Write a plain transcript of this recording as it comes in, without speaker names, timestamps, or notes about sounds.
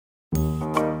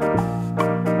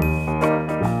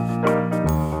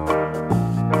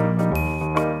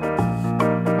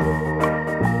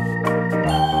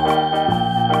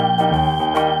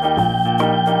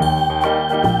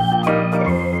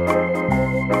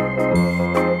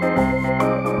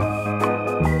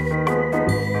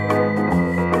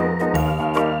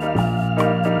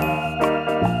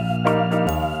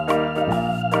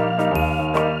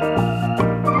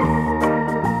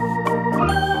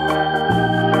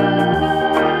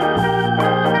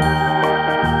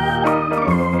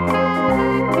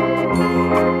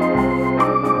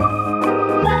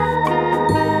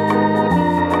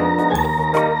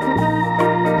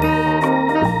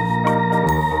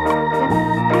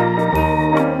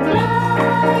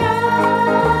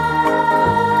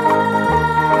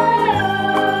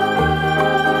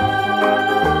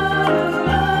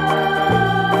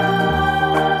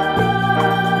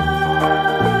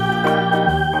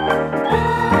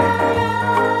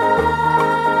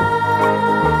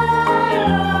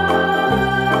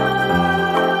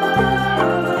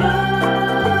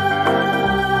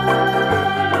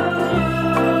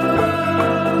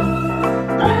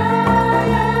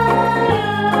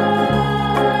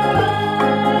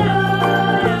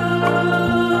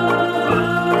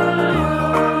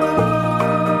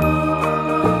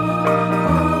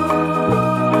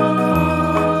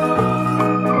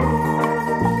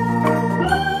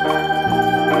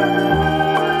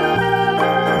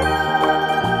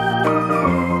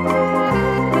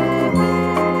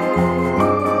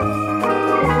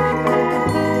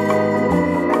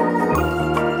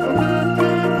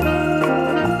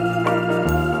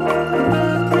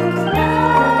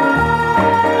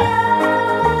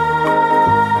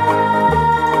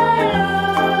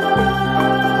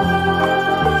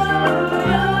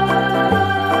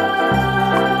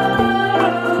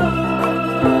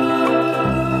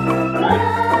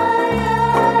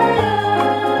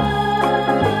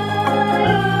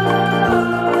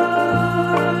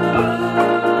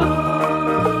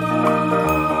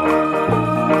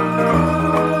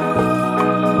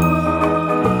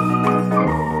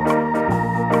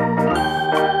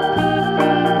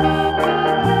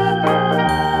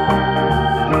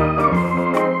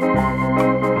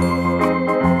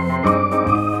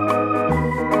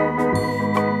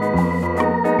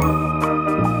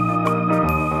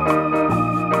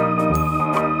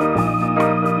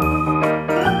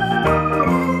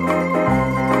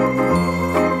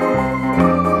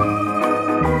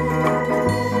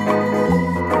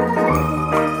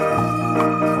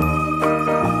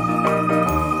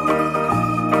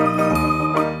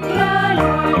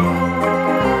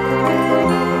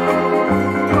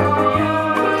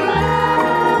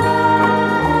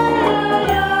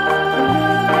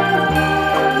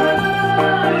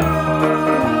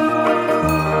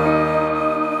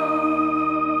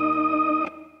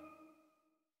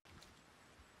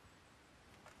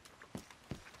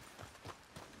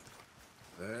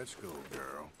Let's go,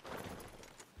 girl.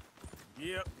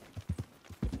 Yep.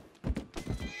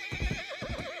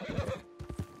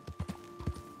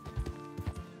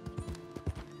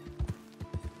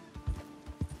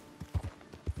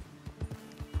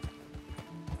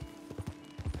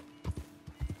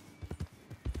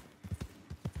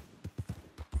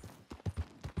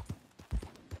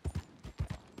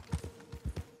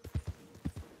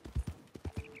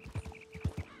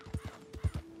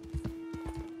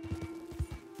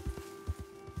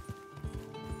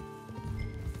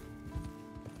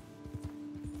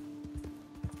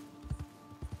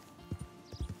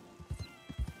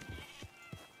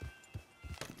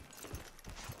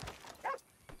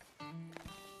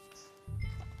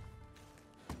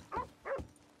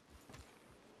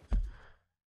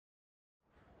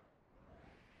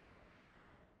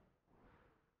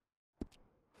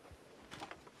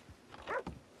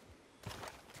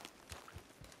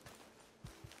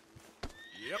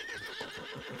 Yep.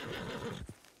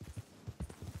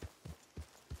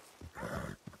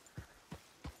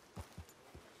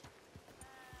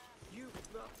 You,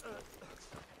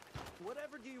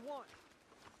 whatever do you want?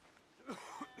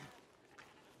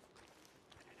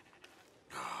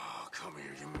 Oh, come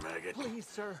here, you maggot. Please,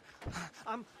 sir.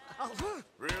 I'll...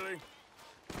 Really?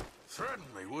 Threaten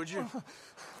me, would you?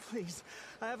 Please.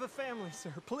 I have a family,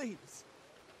 sir. Please.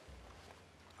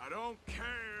 I don't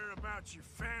care about your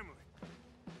family.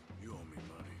 You owe me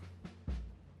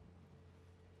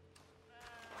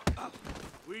money.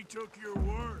 We took your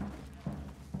word.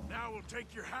 Now we'll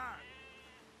take your hide.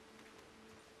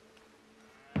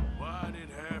 Why'd it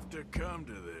have to come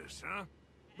to this, huh?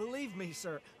 Believe me,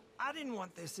 sir. I didn't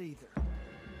want this either.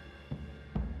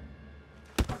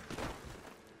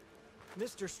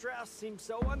 Mr. Strauss seems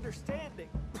so understanding.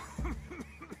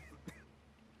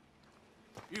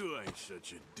 You ain't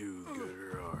such a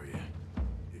do-gooder, are you?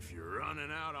 If you're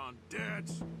running out on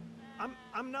debts...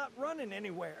 I'm not running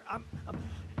anywhere.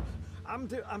 I'm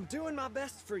doing my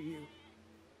best for you.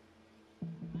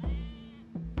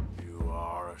 You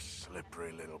are a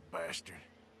slippery little bastard.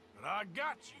 But I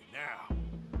got you now.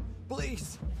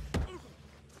 Please.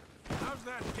 How's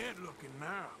that debt looking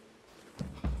now?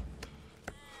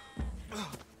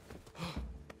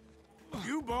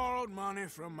 You borrowed money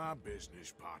from my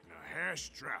business partner, Herr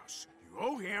Strauss. You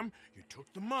owe him, you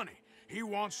took the money. He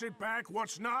wants it back,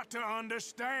 what's not to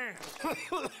understand?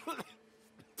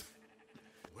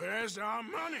 Where's our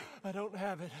money? I don't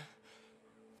have it.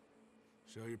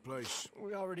 Sell your place.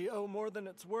 We already owe more than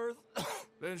it's worth.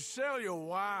 Then sell your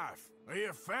wife, or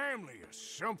your family, or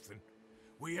something.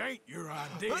 We ain't your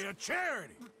idea of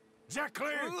charity. Is that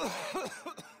clear?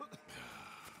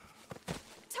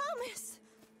 Thomas!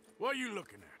 What are you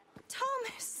looking at?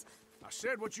 Thomas! I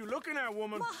said, what you looking at,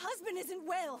 woman? My husband isn't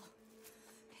well.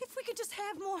 If we could just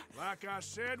have more... Like I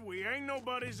said, we ain't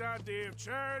nobody's idea of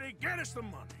charity. Get us the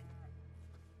money.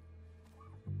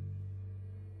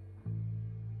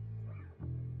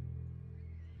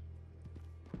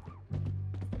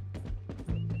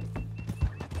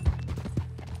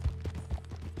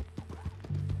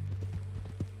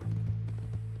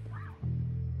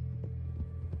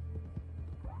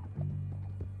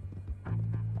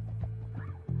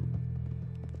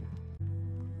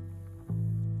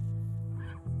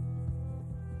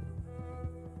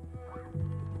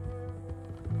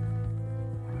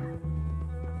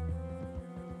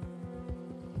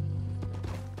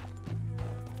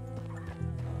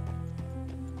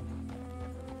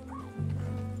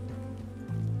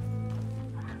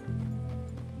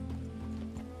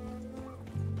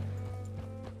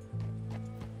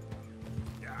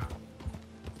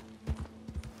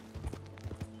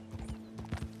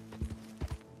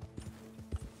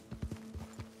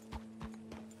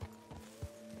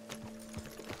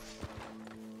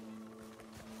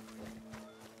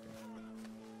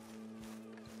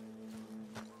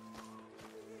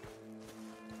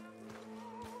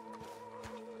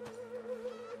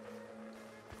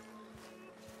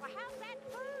 Well, how's that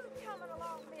food coming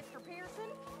along, Mr.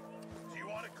 Pearson? Do you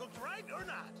want it cooked right or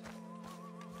not?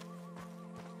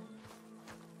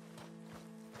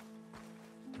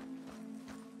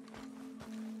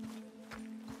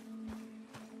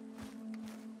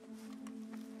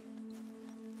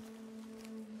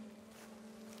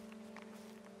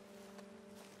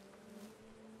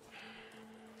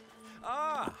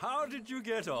 Ah, how did you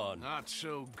get on? Not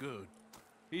so good.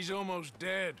 He's almost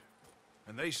dead.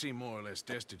 And they seem more or less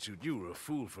destitute. You were a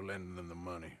fool for lending them the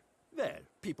money. Well,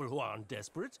 people who aren't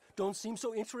desperate don't seem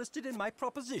so interested in my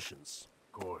propositions.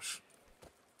 Of course.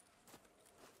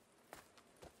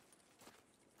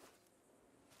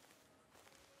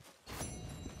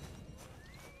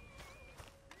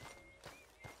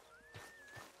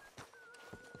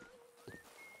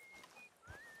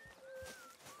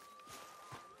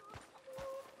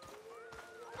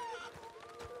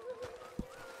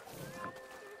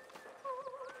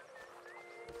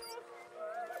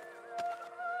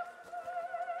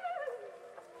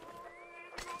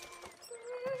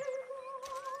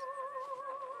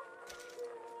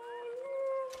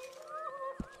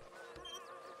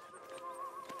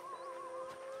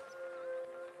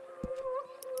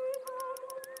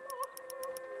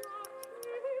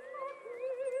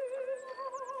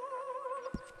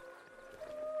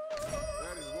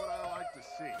 That is what I like to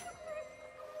see.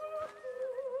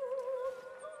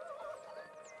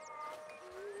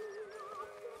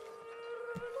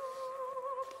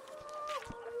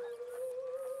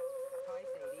 Hi,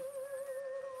 Sadie.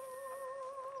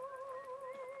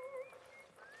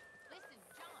 Listen,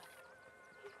 John.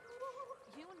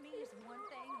 You and me is one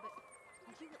thing, but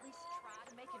would you at least try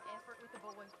to make an effort with the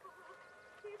boy?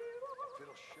 If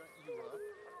it'll shut you up,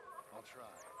 I'll try.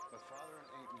 But fathering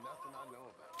ain't nothing I know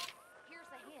about. Here's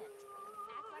a hint.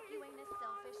 Act like you ain't a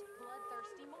selfish,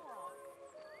 bloodthirsty moron.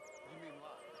 You mean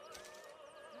lie?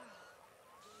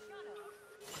 Shut up.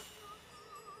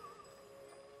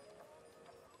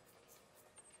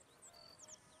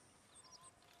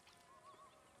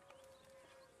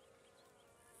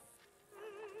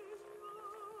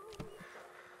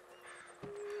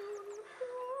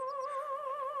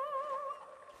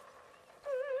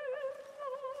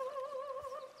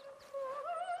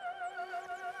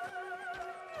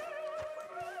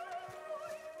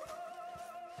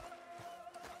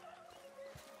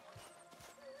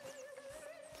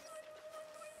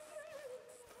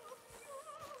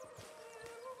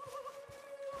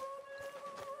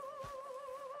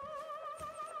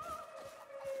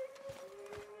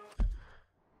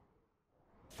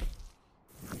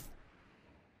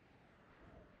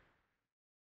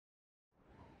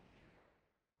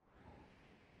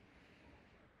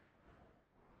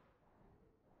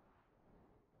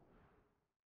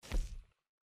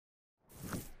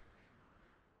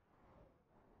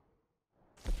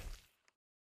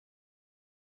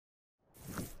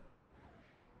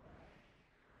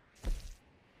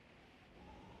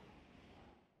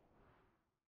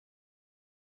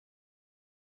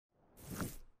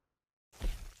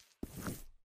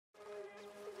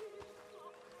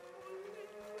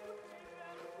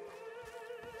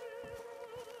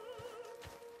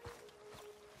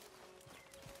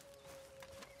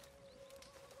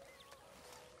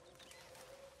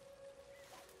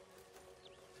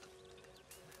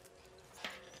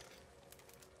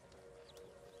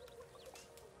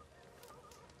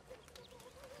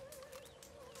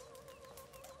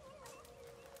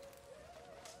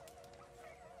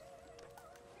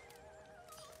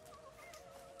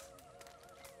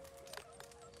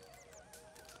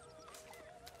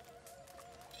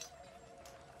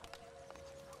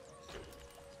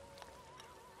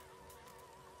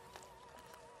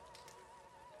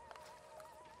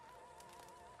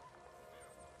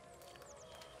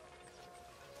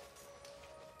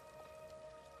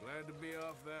 Glad to be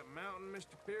off that mountain,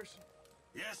 Mr. Pearson?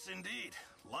 Yes, indeed.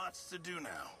 Lots to do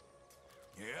now.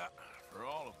 Yeah, for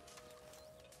all of us.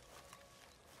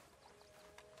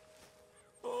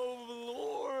 Oh,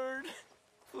 Lord.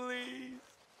 Please.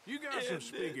 You got some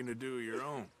speaking to do of your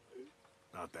own.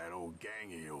 Not that old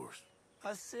gang of yours.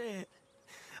 I said,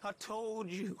 I told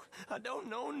you, I don't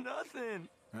know nothing.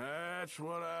 That's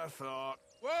what I thought.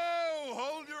 Whoa!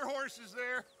 Hold your horses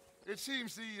there. It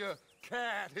seems the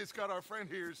cat has got our friend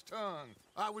here's tongue.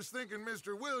 I was thinking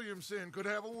Mr. Williamson could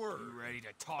have a word. You ready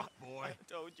to talk, boy? I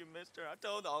told you, mister. I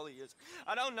told all of you.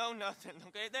 I don't know nothing,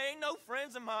 okay? They ain't no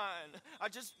friends of mine. I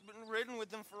just been ridden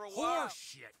with them for a while.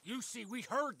 Horseshit! You see, we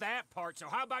heard that part, so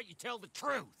how about you tell the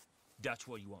truth? That's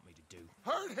what you want me to do.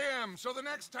 Hurt him, so the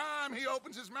next time he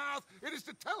opens his mouth, it is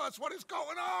to tell us what is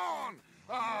going on.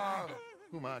 Ah,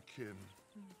 who am I kidding?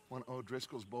 One of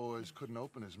O'Driscoll's boys couldn't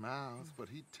open his mouth, but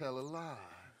he'd tell a lie.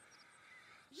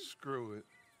 Screw it.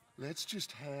 Let's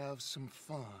just have some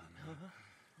fun.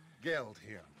 Geld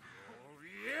him.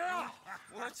 Yeah!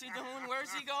 What's he doing?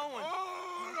 Where's he going?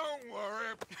 Oh, don't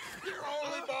worry. You're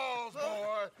only balls,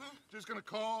 boy. Just gonna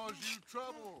cause you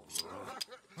trouble.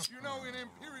 You know, in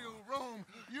Imperial Rome,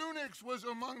 eunuchs was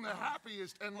among the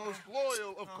happiest and most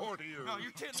loyal of courtiers. No,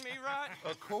 you kidding me, right?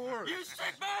 Of course. You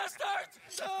sick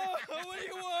bastards! Oh, what do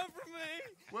you want from me?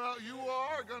 Well, you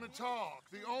are gonna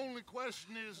talk. The only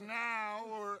question is now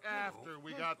or after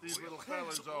we got these little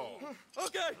fellas off.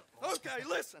 Okay,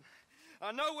 listen.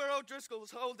 I know where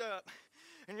O'Driscoll's holed up,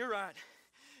 and you're right.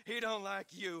 He don't like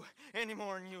you any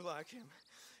more than you like him.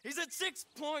 He's at 6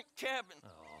 Point Cabin.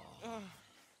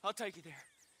 I'll take you there.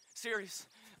 Serious,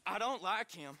 I don't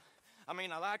like him. I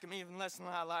mean, I like him even less than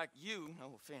I like you,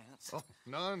 no offense. Oh,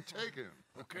 none taken.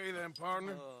 Okay then,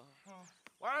 partner.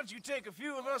 Why don't you take a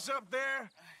few of us up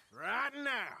there right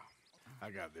now?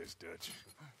 I got this, Dutch.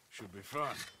 Should be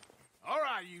fun. All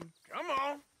right, you. Come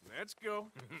on. Let's go.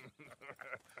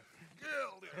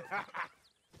 Geld.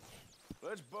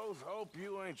 Let's both hope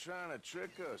you ain't trying to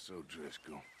trick us,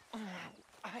 O'Driscoll.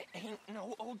 I ain't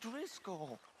no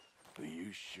O'Driscoll.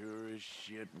 You sure as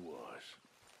shit was.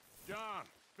 John,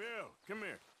 Phil, come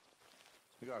here.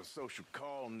 We got a social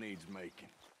call needs making.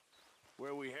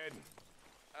 Where we heading?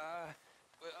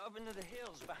 We're up into the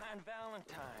hills behind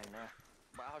Valentine.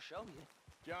 Well, I'll show you.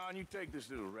 John, you take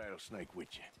this little rattlesnake with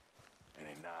you.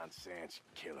 Any nonsense,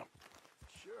 kill him.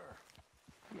 Sure.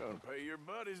 I'm gonna pay your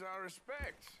buddies our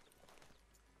respects.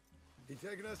 He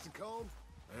taking us to Colm?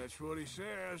 That's what he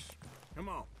says. Come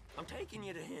on. I'm taking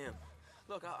you to him.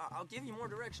 Look, I'll give you more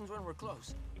directions when we're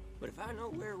close. But if I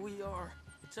know where we are,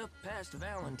 it's up past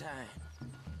Valentine.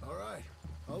 All right,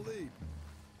 I'll lead.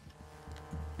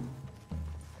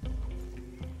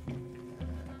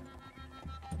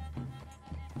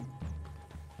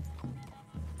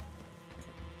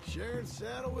 Sharing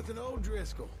saddle with an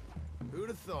O'Driscoll. Who'd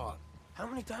have thought? How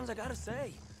many times I gotta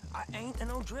say? I ain't an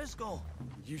O'Driscoll.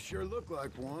 You sure look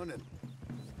like one, and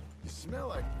you smell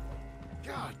like...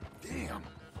 God damn.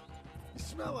 You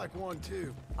smell like one,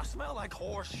 too. I smell like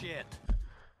horse shit.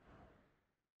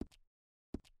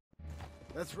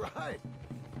 That's right.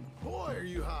 Boy, are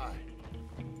you high.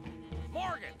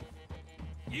 Morgan!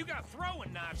 You got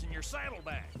throwing knives in your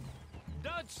saddlebag.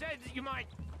 Dud said that you might...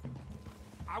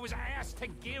 I was asked to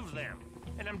give them,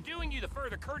 and I'm doing you the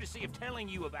further courtesy of telling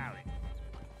you about it.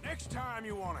 Next time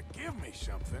you want to give me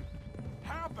something,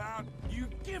 how about you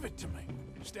give it to me,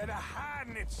 instead of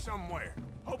hiding it somewhere,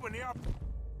 hoping the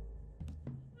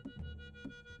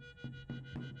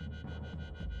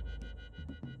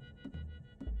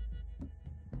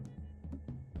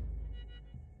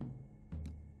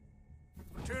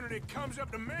opportunity comes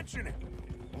up to mention it.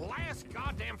 Last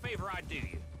goddamn favor I do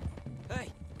you.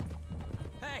 Hey!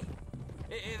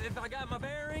 If I got my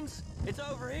bearings, it's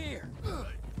over here.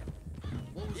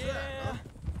 What was Yeah, that, huh?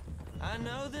 I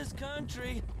know this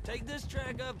country. Take this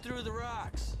track up through the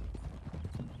rocks.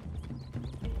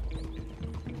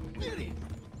 Idiot.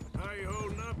 How you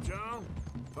holding up, John?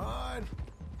 Fine.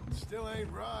 Still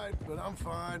ain't right, but I'm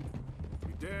fine.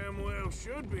 You damn well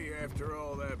should be after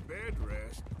all that bed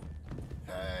rest.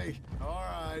 Hey, all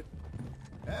right.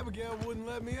 Abigail wouldn't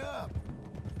let me up.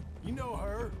 You know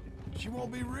her. She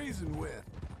won't be reasoned with.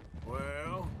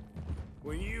 Well,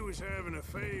 when you was having a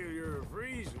failure of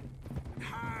reason, and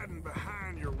hiding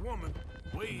behind your woman,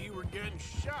 we were getting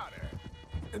shot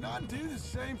at. And I'd do the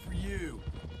same for you,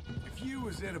 if you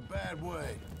was in a bad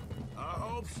way. I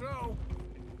hope so.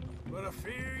 But I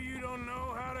fear you don't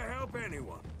know how to help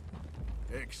anyone.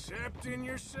 Except in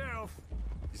yourself.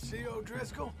 You see,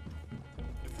 O'Driscoll?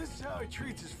 If this is how he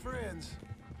treats his friends,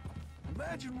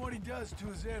 imagine what he does to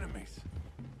his enemies.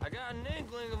 I got an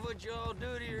inkling of what you all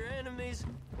do to your enemies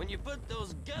when you put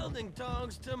those gelding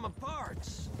tongs to my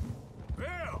parts.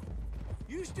 Bill,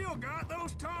 you still got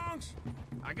those tongs?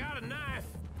 I got a knife.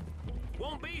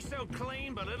 Won't be so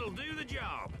clean, but it'll do the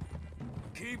job.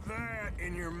 Keep that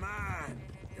in your mind,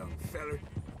 young feller.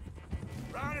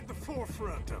 Right at the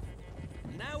forefront of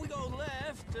it. Now we go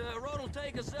left, road'll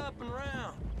take us up and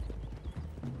round.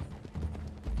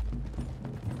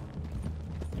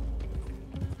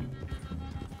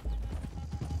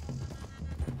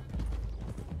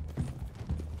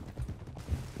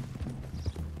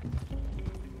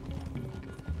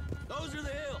 Those are the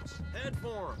hills. Head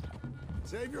for 'em.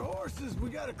 Save your horses. We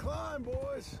gotta climb,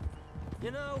 boys.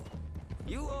 You know,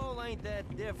 you all ain't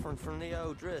that different from the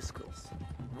O'Driscolls.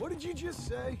 What did you just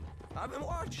say? I've been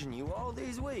watching you all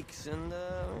these weeks, and,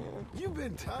 You've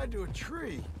been tied to a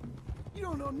tree. You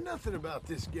don't know nothing about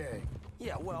this gang.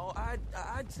 yeah, well,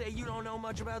 I'd say you don't know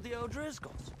much about the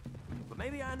O'Driscolls. But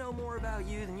maybe I know more about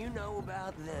you than you know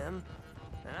about them,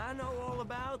 and I know all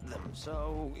about them,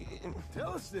 so...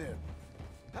 Tell us then.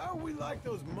 How are we like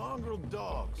those mongrel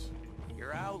dogs?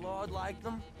 You're outlawed like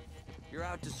them? You're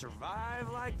out to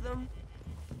survive like them?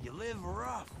 You live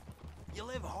rough. You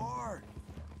live hard.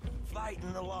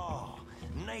 Fighting the law,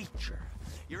 nature.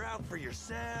 You're out for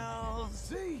yourselves.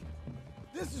 See?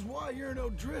 This is why you're an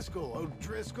O'Driscoll,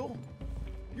 O'Driscoll.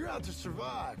 You're out to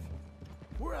survive.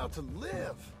 We're out to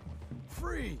live.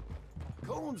 Free.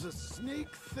 Colm's a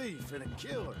sneak thief and a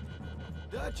killer.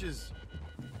 Dutch is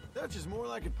more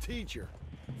like a teacher.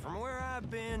 From where I've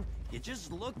been, you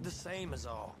just look the same as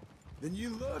all. Then you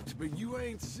looked, but you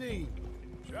ain't seen.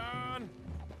 John,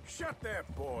 shut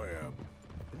that boy up.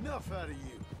 Enough out of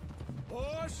you.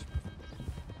 Boys,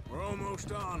 we're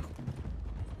almost on them.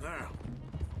 Now,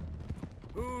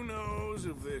 who knows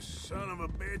if this son of a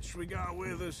bitch we got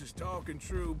with us is talking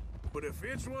true, but if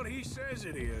it's what he says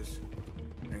it is,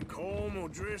 and Colm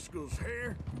O'Driscoll's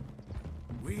here,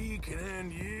 we can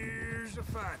end years of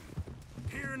fighting,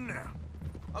 here and now.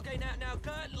 Okay, now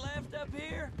cut left up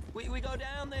here. We go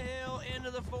down the hill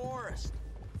into the forest.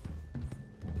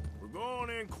 We're going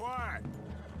in quiet,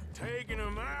 taking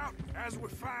them out as we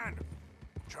find them,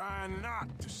 trying not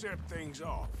to set things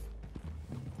off.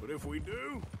 But if we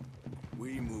do,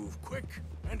 we move quick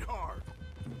and hard.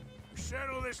 We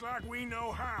settle this like we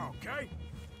know how, okay?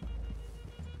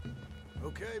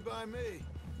 Okay by me.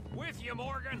 With you,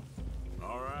 Morgan.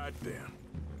 All right, then.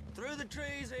 Through the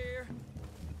trees here.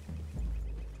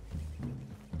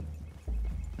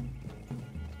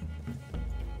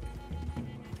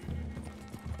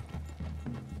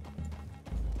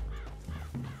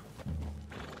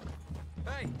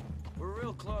 Hey, we're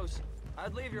real close.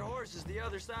 I'd leave your horses the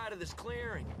other side of this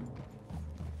clearing.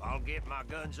 I'll get my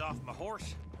guns off my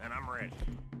horse, and I'm ready.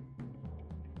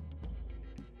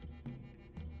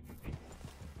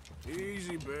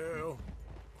 Easy, Bill.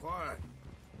 Quiet.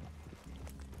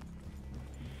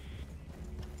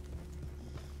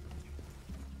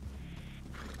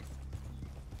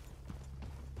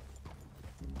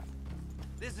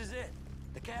 This is it.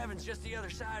 The cabin's just the other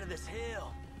side of this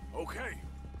hill. Okay.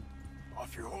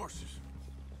 Off your horses.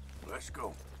 Let's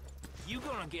go. You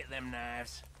gonna get them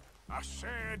knives? I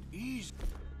said easy.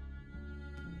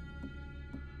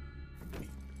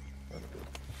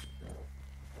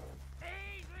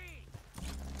 Easy!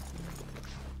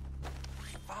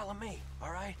 Follow me,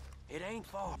 all right? It ain't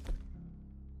far.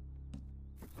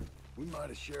 We might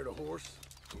have shared a horse,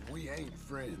 but we ain't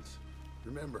friends.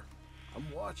 Remember, I'm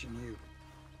watching you.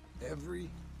 Every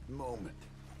moment.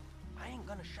 I ain't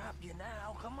gonna shop you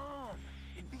now, come on.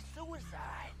 It'd be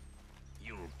suicide.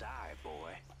 You'll die,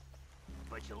 boy.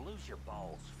 But you'll lose your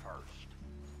balls first.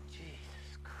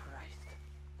 Jesus Christ.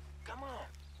 Come on.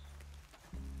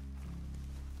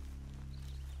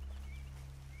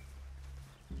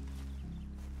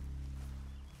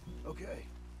 Okay,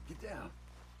 get down.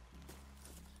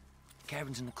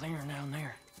 Cabin's in the clearing down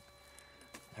there.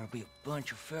 There'll be a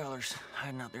bunch of fellers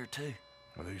hiding out there, too.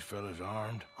 Are these fellas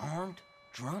armed? Armed,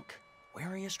 drunk,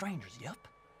 wary of strangers, yup.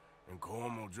 And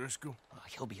Colm O'Driscoll?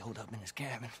 He'll be holed up in his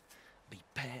cabin. Be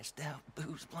passed out,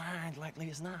 booze blind, likely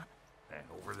as not.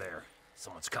 Over there.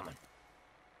 Someone's coming.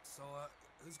 So,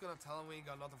 who's gonna tell him we ain't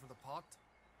got nothing for the pot?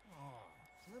 Oh,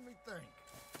 let me think.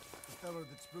 The fella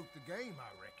that spooked the game,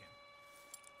 I reckon.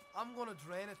 I'm gonna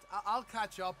drain it. I'll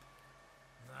catch up.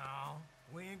 No,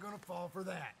 we ain't gonna fall for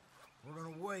that. We're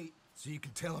gonna wait so you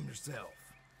can tell him yourself.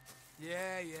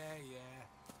 Yeah.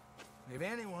 If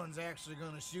anyone's actually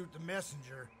gonna shoot the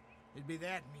messenger, it'd be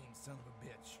that mean son of a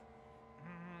bitch.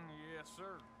 Yes,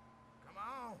 sir. Come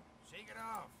on, shake it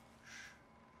off.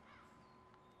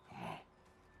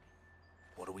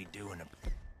 What are we doing?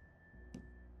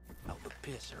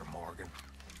 pisser, Morgan.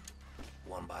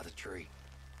 One by the tree.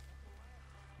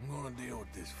 I'm gonna deal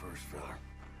with this first, fella.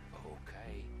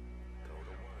 Okay. Go to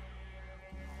work.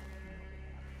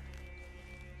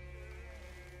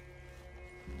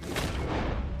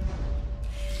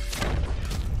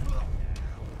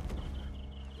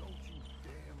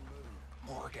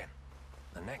 Morgan,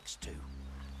 the next two.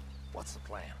 What's the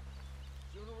plan?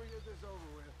 Sooner we get this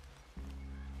over with.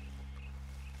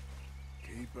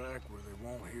 Keep back where they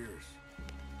won't hear us.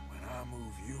 When I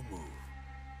move, you move.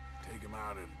 Take them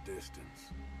out at a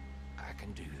distance. I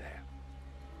can do that.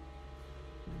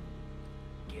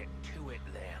 Get to it,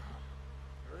 then.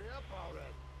 Hurry up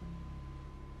already.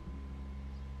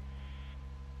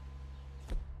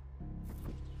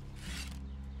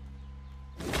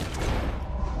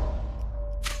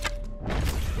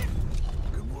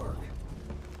 Good work.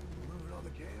 Moving on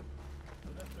the camp. I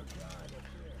left our guide up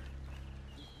there.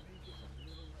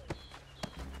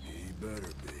 He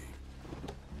better be.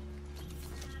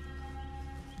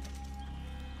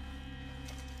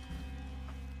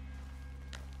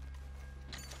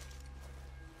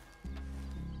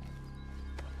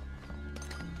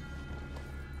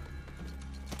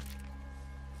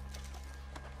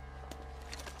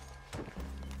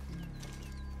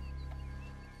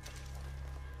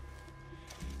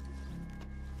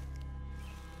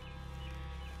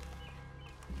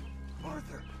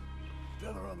 Arthur,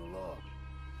 fella on the log.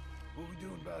 What we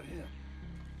doing about him?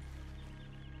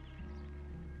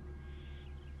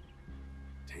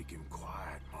 Take him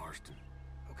quiet, Marston.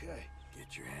 Okay.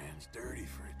 Get your hands dirty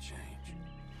for a change.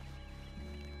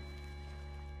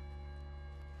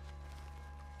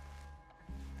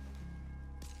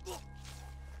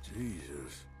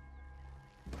 Jesus.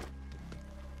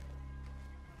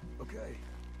 Okay,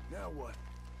 now what?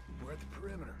 We're at the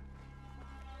perimeter.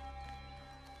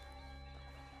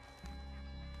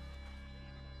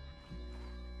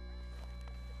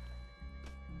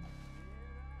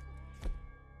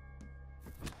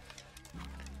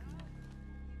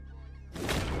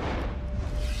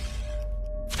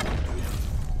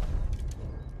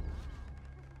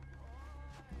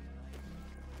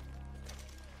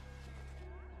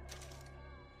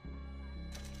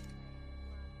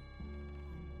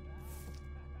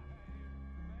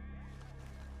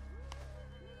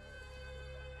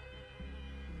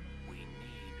 We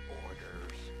need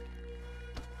orders.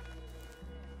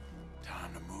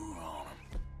 Time to move on them.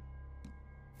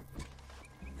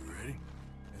 You ready?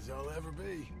 As I'll ever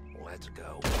be. Let's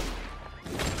go.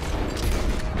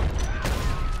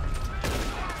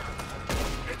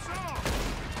 It's on!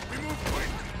 We move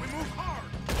quick! We move hard!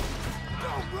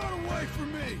 Don't run away from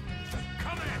me!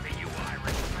 Come at me, you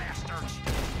Irish bastards!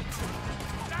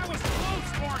 That was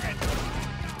close, Morgan!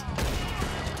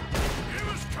 Give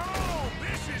us calm!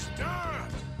 This is done!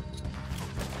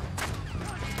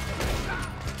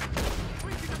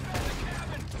 We can defend the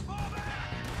cabin! Fall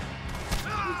back!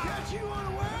 We catch you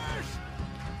unawares!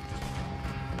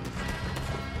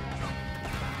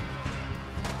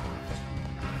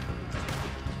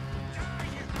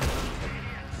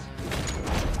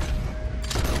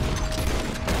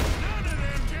 None of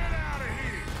them get out of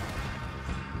here!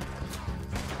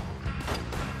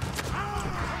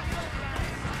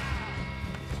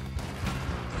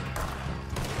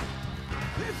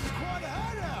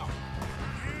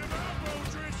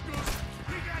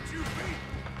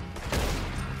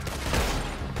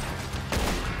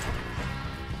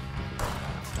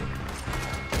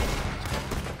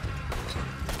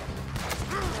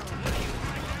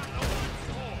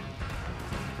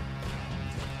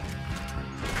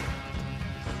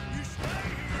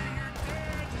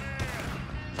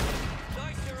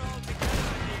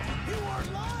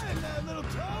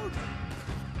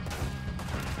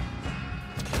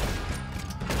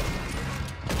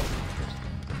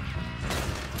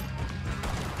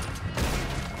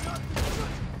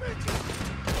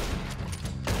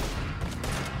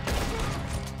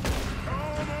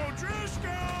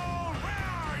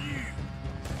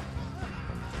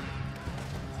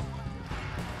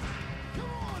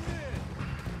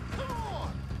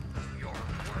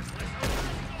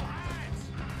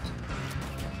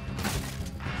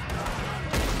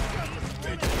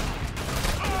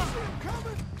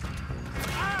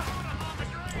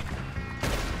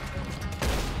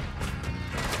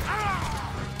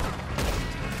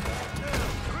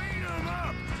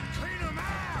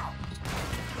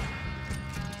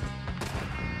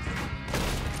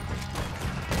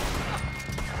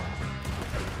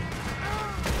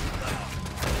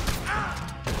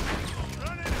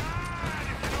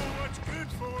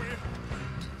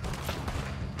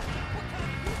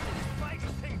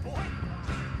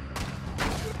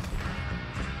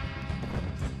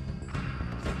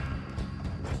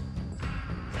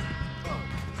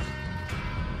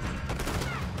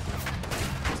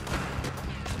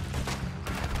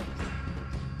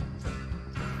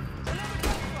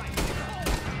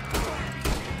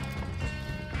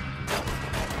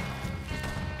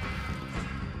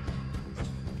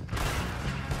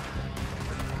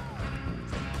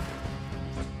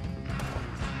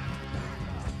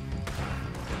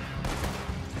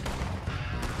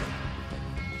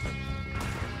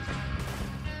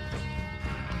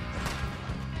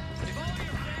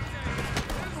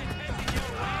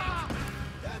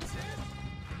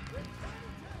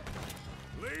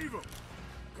 Leave him.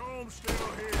 Comb's still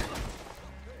here.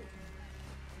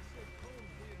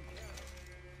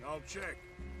 I'll check.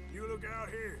 You look out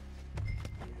here.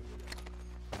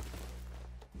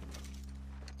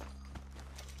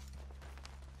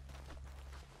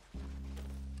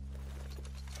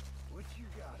 What you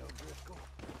got, O'Driscoll?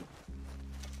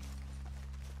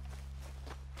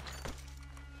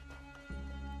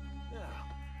 Now,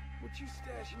 what you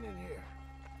stashing in here?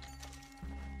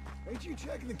 Ain't you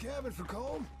checking the cabin for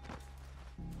Colm?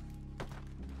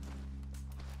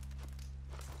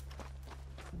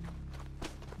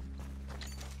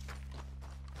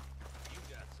 You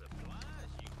got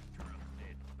supplies, you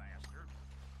drunk-dead bastard.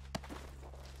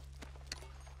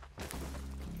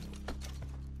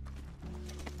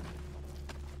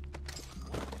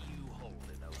 What you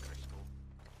holding, O'Driscoll?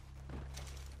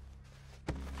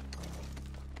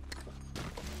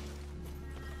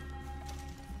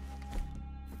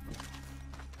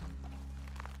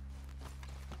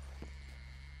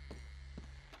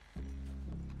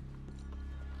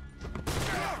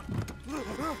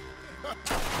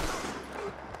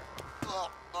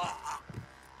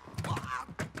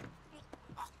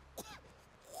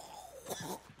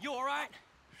 You all right?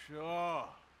 Sure.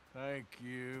 Thank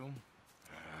you.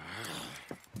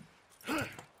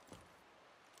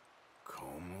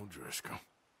 Colm O'Driscoll.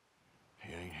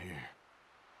 He ain't here.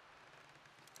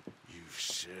 You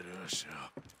set us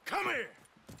up. Come here!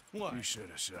 What? You set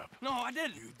us up. No, I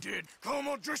didn't. You did. Colm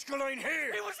O'Driscoll ain't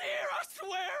here! He was here, I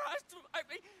swear!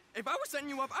 If I was setting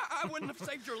you up, I wouldn't have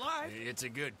saved your life. It's a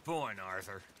good point,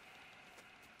 Arthur.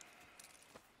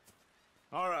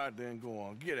 All right, then, go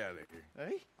on. Get out of here.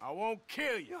 Hey? I won't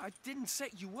kill you. I didn't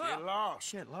set you up. Get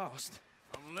lost. Get lost.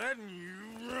 I'm letting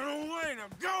you run away. Now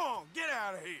go on. Get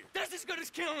out of here. That's as good as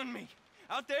killing me.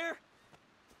 Out there,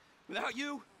 without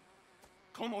you,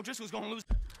 Colm O'Driscoll's gonna lose.